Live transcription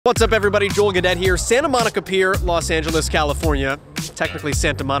What's up, everybody? Joel Gadet here, Santa Monica Pier, Los Angeles, California. Technically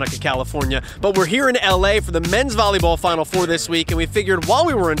Santa Monica, California, but we're here in LA for the men's volleyball Final Four this week, and we figured while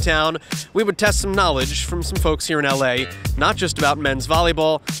we were in town, we would test some knowledge from some folks here in LA, not just about men's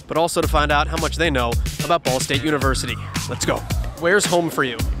volleyball, but also to find out how much they know about Ball State University. Let's go. Where's home for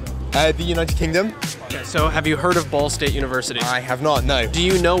you? The United Kingdom. Okay, so have you heard of Ball State University? I have not, no. Do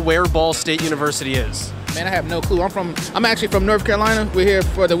you know where Ball State University is? Man, I have no clue. I'm actually from North Carolina. We're here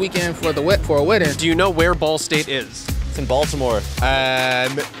for the weekend for a wedding. Do you know where Ball State is? It's in Baltimore. I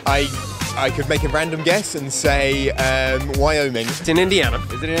could make a random guess and say Wyoming. It's in Indiana.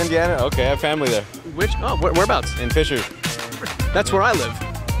 Is it in Indiana? Okay, I have family there. Which? Oh, whereabouts? In Fisher. That's where I live.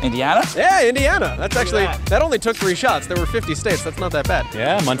 Indiana? Yeah, Indiana. That's actually, that only took 3 shots. There were 50 states. That's not that bad.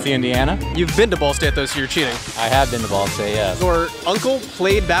 Yeah, Muncie, Indiana. You've been to Ball State, though, so you're cheating. I have been to Ball State, yeah. Your uncle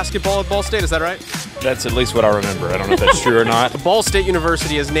played basketball at Ball State, is that right? That's at least what I remember. I don't know if that's true or not. Ball State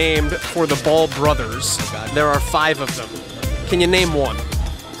University is named for the Ball brothers. There are 5 of them. Can you name one?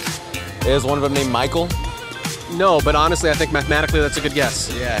 Is one of them named Michael? No, but honestly, I think mathematically that's a good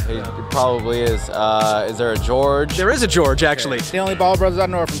guess. Yeah, it probably is. Is there a George? There is a George, actually. The only Ball brothers I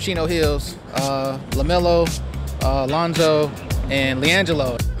know are from Chino Hills. LaMelo, Lonzo, and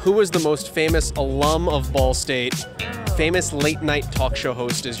LiAngelo. Who is the most famous alum of Ball State? Famous late-night talk show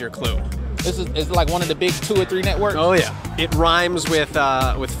host is your clue. This is like one of the big 2 or 3 networks. Oh yeah, it rhymes with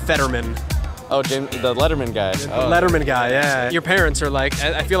Fetterman. Oh, James, the Letterman guy. The Letterman guy, yeah. Your parents are like,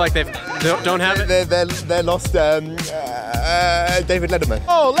 I feel like they don't have it. They lost David Letterman.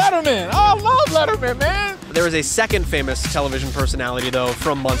 Oh, Letterman! Oh, I love Letterman, man! There is a second famous television personality, though,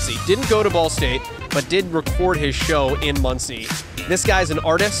 from Muncie. Didn't go to Ball State, but did record his show in Muncie. This guy's an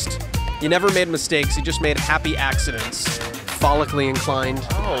artist. He never made mistakes. He just made happy accidents. Follically inclined.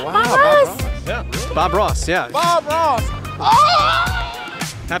 Oh, wow. Bob Ross! Yeah. Bob Ross, yeah. Bob Ross! Oh!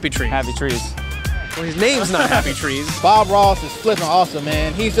 Happy Trees. Happy Trees. Well, his name's not Happy Trees. Bob Ross is flipping awesome,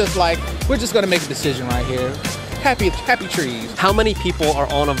 man. He's just like, we're just gonna make a decision right here. Happy Trees. How many people are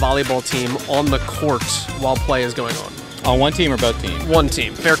on a volleyball team on the court while play is going on? On one team or both teams? One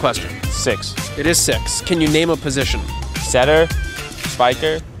team. Fair question. 6. It is 6. Can you name a position? Setter,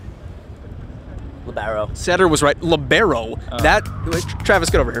 spiker, Libero. Setter was right. Libero. Wait, Travis,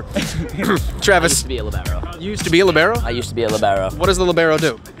 get over here. Travis. I used to be a libero. You used to be a libero? I used to be a libero. What does the libero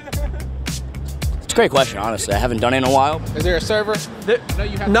do? It's a great question, honestly. I haven't done it in a while. Is there a server?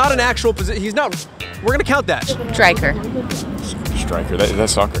 Not an actual position. He's not. We're going to count that. Striker. striker.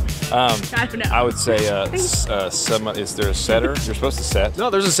 That's soccer. I don't know. I would say, is there a setter? You're supposed to set. No,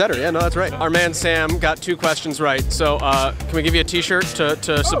 there's a setter. Yeah, no, that's right. Our man Sam got 2 questions right. So can we give you a T-shirt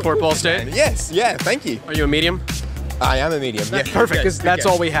to support Ball State? Yes, yeah, thank you. Are you a medium? I am a medium. That's yes, perfect, because that's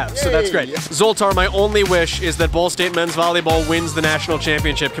all we have. So that's great. Yeah. Zoltar, my only wish is that Ball State men's volleyball wins the national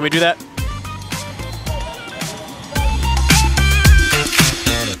championship. Can we do that?